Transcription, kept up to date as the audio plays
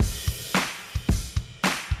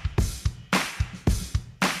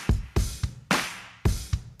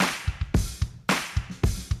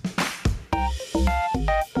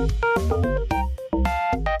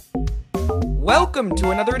welcome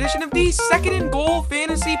to another edition of the Second and Goal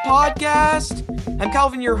Fantasy Podcast. I'm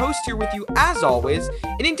Calvin, your host, here with you as always,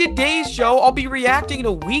 and in today's show, I'll be reacting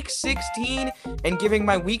to Week 16 and giving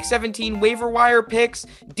my Week 17 waiver wire picks,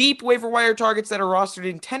 deep waiver wire targets that are rostered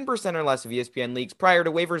in 10% or less of ESPN leagues prior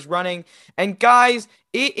to waivers running. And guys,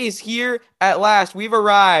 it is here at last. We've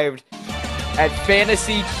arrived at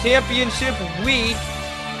Fantasy Championship Week.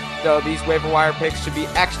 So these waiver wire picks should be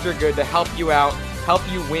extra good to help you out, help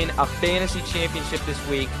you win a fantasy championship this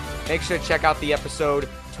week. Make sure to check out the episode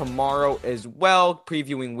tomorrow as well,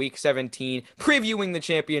 previewing Week 17, previewing the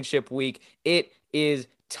championship week. It is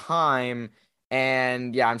time.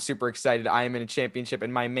 And yeah, I'm super excited. I am in a championship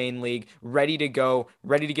in my main league, ready to go,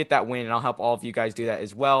 ready to get that win, and I'll help all of you guys do that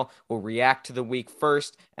as well. We'll react to the week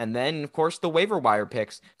first, and then, of course, the waiver wire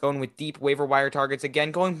picks, going with deep waiver wire targets,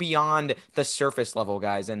 again, going beyond the surface level,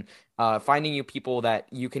 guys, and finding you people that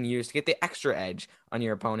you can use to get the extra edge on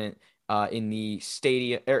your opponent in the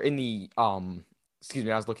stadium, or in the excuse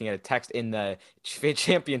me, I was looking at a text in the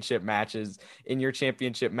championship matches, in your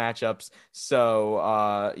championship matchups.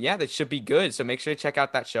 So, yeah, that should be good. So make sure to check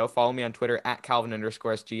out that show. Follow me on Twitter at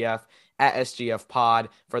Calvin_SGF, at SGF Pod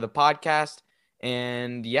for the podcast.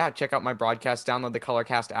 And yeah, check out my broadcast. Download the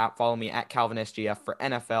Colorcast app. Follow me at CalvinSGF for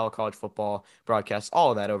NFL, college football broadcasts,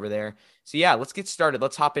 all of that over there. So yeah, let's get started.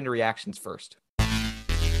 Let's hop into reactions first.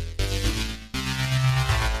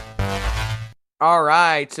 All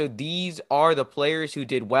right, so these are the players who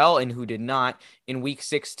did well and who did not in Week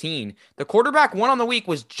 16. The quarterback one on the week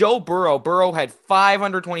was Joe Burrow. Burrow had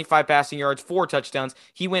 525 passing yards, 4 touchdowns.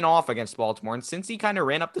 He went off against Baltimore, and since he kind of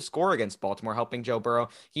ran up the score against Baltimore, helping Joe Burrow,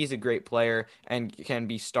 he's a great player and can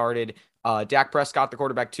be started. Dak Prescott, the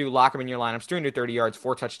quarterback, too. Lock him in your lineups. 330 yards,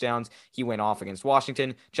 4 touchdowns. He went off against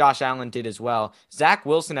Washington. Josh Allen did as well. Zach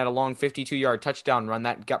Wilson had a long 52-yard touchdown run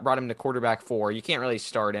that brought him to quarterback 4. You can't really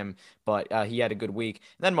start him, but he had a good week.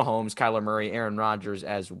 And then Mahomes, Kyler Murray, Aaron Rodgers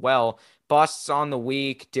as well. Busts on the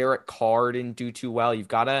week. Derek Carr didn't do too well. He's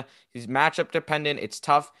matchup dependent. It's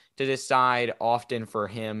tough to decide often for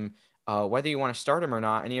him whether you want to start him or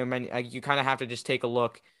not. And you kind of have to just take a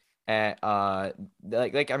look at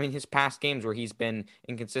his past games where he's been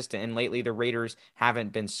inconsistent, and lately the Raiders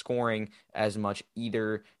haven't been scoring as much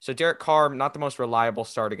either. So Derek Carr, not the most reliable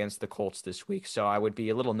start against the Colts this week, so I would be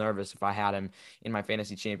a little nervous if I had him in my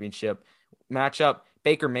fantasy championship matchup.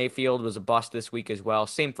 Baker Mayfield was a bust this week as well.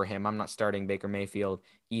 Same for him. I'm not starting Baker Mayfield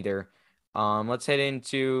either. Let's head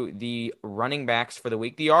into the running backs for the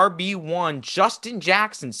week. The RB1, Justin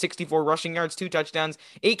Jackson, 64 rushing yards, 2 touchdowns,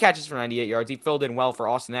 8 catches for 98 yards. He filled in well for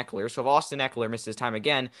Austin Ekeler. So if Austin Ekeler misses time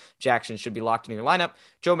again, Jackson should be locked in your lineup.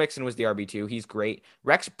 Joe Mixon was the RB2. He's great.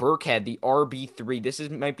 Rex Burkhead, the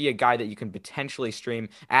RB3. Might be a guy that you can potentially stream,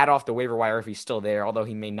 add off the waiver wire if he's still there, although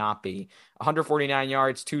he may not be. 149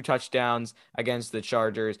 yards, 2 touchdowns against the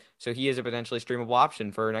Chargers. So he is a potentially streamable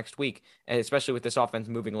option for next week, especially with this offense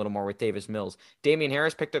moving a little more with Davis Mills. Damian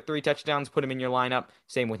Harris picked up 3 touchdowns, put him in your lineup.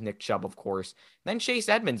 Same with Nick Chubb, of course. Then Chase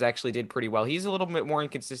Edmonds actually did pretty well. He's a little bit more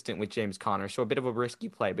inconsistent with James Conner, so a bit of a risky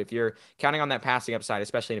play. But if you're counting on that passing upside,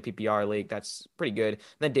 especially in a PPR league, that's pretty good.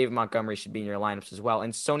 Then David Montgomery should be in your lineups as well.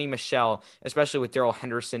 And Sony Michel, especially with Darrell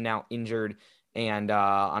Henderson now injured. And,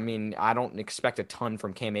 I don't expect a ton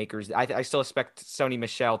from Cam Akers. I still expect Sony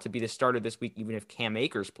Michel to be the starter this week, even if Cam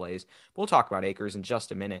Akers plays. We'll talk about Akers in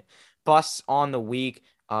just a minute. Busts on the week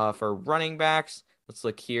for running backs. Let's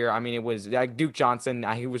look here. It was Duke Johnson.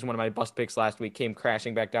 He was one of my bust picks last week, came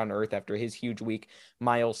crashing back down to earth after his huge week.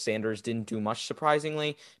 Miles Sanders didn't do much,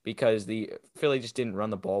 surprisingly, because the Philly just didn't run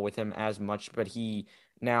the ball with him as much, but he's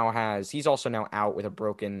also now out with a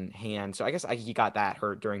broken hand. So I guess he got that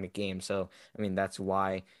hurt during the game. So, that's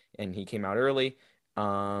why. And he came out early.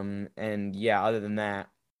 And yeah, other than that,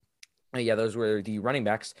 yeah, those were the running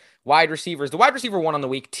backs. Wide receivers. The wide receiver one on the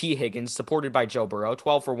week, T. Higgins, supported by Joe Burrow,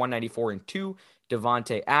 12 for 194 and 2.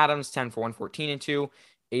 Devontae Adams, 10 for 114 and 2.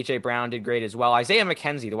 A.J. Brown did great as well. Isaiah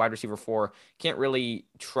McKenzie, the wide receiver 4, can't really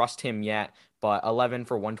trust him yet, but 11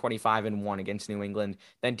 for 125 and 1 against New England.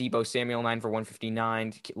 Then Deebo Samuel, 9 for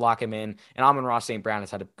 159, lock him in. And Amon-Ra St. Brown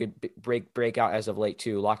has had a good breakout as of late,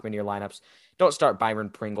 too. Lock him into your lineups. Don't start Byron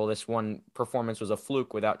Pringle. This one performance was a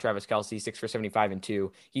fluke without Travis Kelce, 6 for 75 and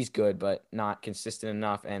 2. He's good, but not consistent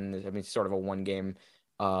enough, and sort of a one-game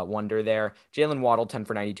wonder there. Jalen Waddle, 10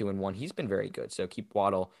 for 92 and 1. He's been very good, so keep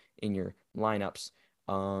Waddle in your lineups.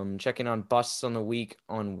 Checking on busts on the week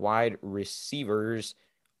on wide receivers.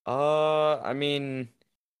 Looking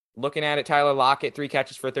at it, Tyler Lockett, 3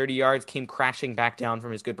 catches for 30 yards, came crashing back down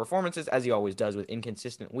from his good performances, as he always does with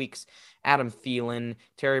inconsistent weeks. Adam Thielen,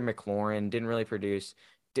 Terry McLaurin, didn't really produce.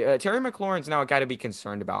 Terry McLaurin's now a guy to be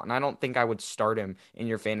concerned about, and I don't think I would start him in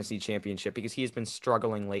your fantasy championship because he has been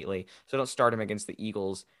struggling lately. So don't start him against the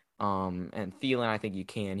Eagles. And Thielen, I think you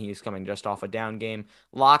can. He's coming just off a down game.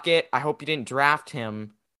 Lockett, I hope you didn't draft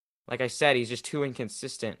him. Like I said, he's just too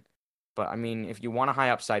inconsistent. But I mean, if you want a high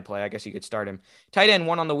upside play, I guess you could start him. Tight end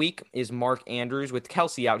one on the week is Mark Andrews. With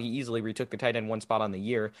Kelsey out, he easily retook the tight end one spot on the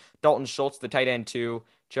year. Dalton Schultz, the tight end two.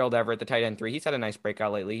 Gerald Everett, the tight end three. He's had a nice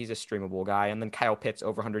breakout lately. He's a streamable guy. And then Kyle Pitts,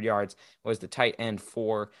 over 100 yards, was the tight end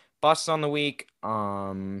four. Busts on the week.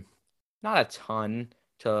 Not a ton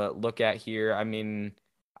to look at here. I mean,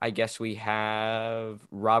 I guess we have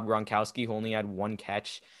Rob Gronkowski, who only had one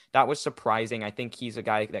catch. That was surprising. I think he's a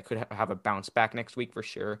guy that could have a bounce back next week for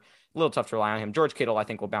sure. A little tough to rely on him. George Kittle, I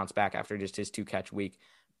think, will bounce back after just his two catch week.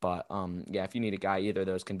 But yeah, if you need a guy, either of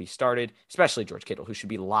those can be started, especially George Kittle, who should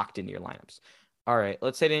be locked into your lineups. All right,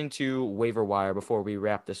 let's head into waiver wire before we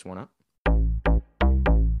wrap this one up.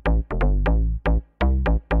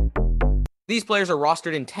 These players are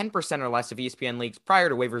rostered in 10% or less of ESPN leagues prior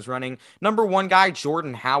to waivers running. Number one guy,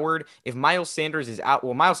 Jordan Howard. If Miles Sanders is out,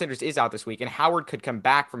 well, Miles Sanders is out this week, and Howard could come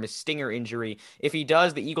back from his stinger injury. If he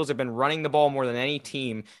does, the Eagles have been running the ball more than any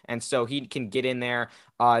team, and so he can get in there.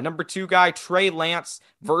 Number two guy, Trey Lance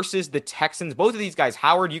versus the Texans. Both of these guys,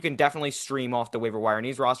 Howard, you can definitely stream off the waiver wire, and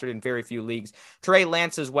he's rostered in very few leagues. Trey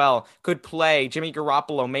Lance as well could play. Jimmy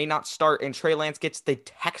Garoppolo may not start, and Trey Lance gets the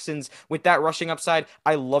Texans with that rushing upside.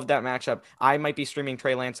 I love that matchup. I might be streaming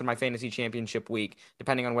Trey Lance in my fantasy championship week,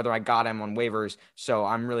 depending on whether I got him on waivers. So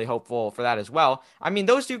I'm really hopeful for that as well. I mean,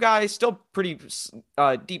 those two guys still pretty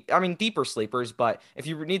deep. I mean, deeper sleepers, but if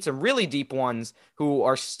you need some really deep ones who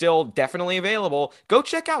are still definitely available, go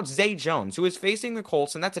check out Zay Jones, who is facing the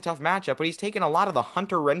Colts, and that's a tough matchup, but he's taken a lot of the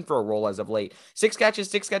Hunter Renfrow role as of late. 6 catches,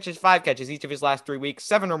 5 catches each of his last 3 weeks,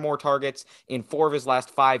 7 or more targets in 4 of his last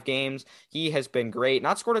 5 games. He has been great.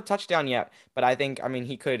 Not scored a touchdown yet, but I think, I mean,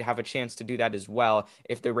 he could have a chance to do that as well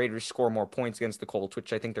if the Raiders score more points against the Colts,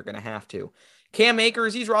 which I think they're going to have to. Cam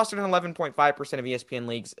Akers, he's rostered in 11.5% of ESPN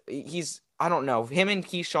leagues. I don't know, him and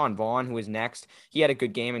Keyshawn Vaughn, who is next, he had a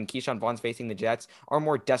good game, and Keyshawn Vaughn's facing the Jets, are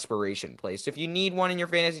more desperation plays. So if you need one in your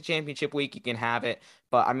fantasy championship week, you can have it.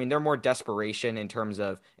 But, I mean, they're more desperation in terms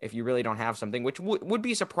of if you really don't have something, which would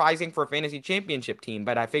be surprising for a fantasy championship team,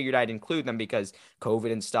 but I figured I'd include them because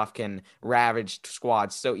COVID and stuff can ravage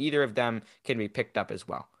squads. So either of them can be picked up as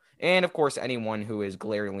well. And of course, anyone who is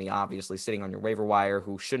glaringly obviously sitting on your waiver wire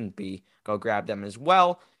who shouldn't be, go grab them as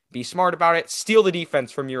well. Be smart about it. Steal the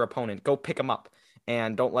defense from your opponent. Go pick them up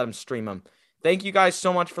and don't let them stream them. Thank you guys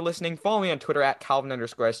so much for listening. Follow me on Twitter at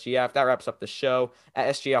Calvin_SGF. That wraps up the show.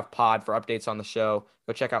 At SGF Pod for updates on the show.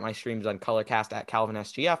 Go check out my streams on Colorcast at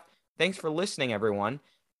CalvinSGF. Thanks for listening, everyone.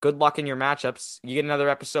 Good luck in your matchups. You get another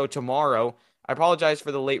episode tomorrow. I apologize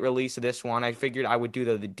for the late release of this one. I figured I would do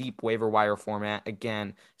the deep waiver wire format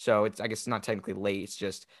again. So I guess it's not technically late. It's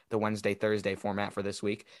just the Wednesday, Thursday format for this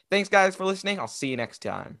week. Thanks, guys, for listening. I'll see you next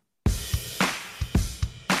time.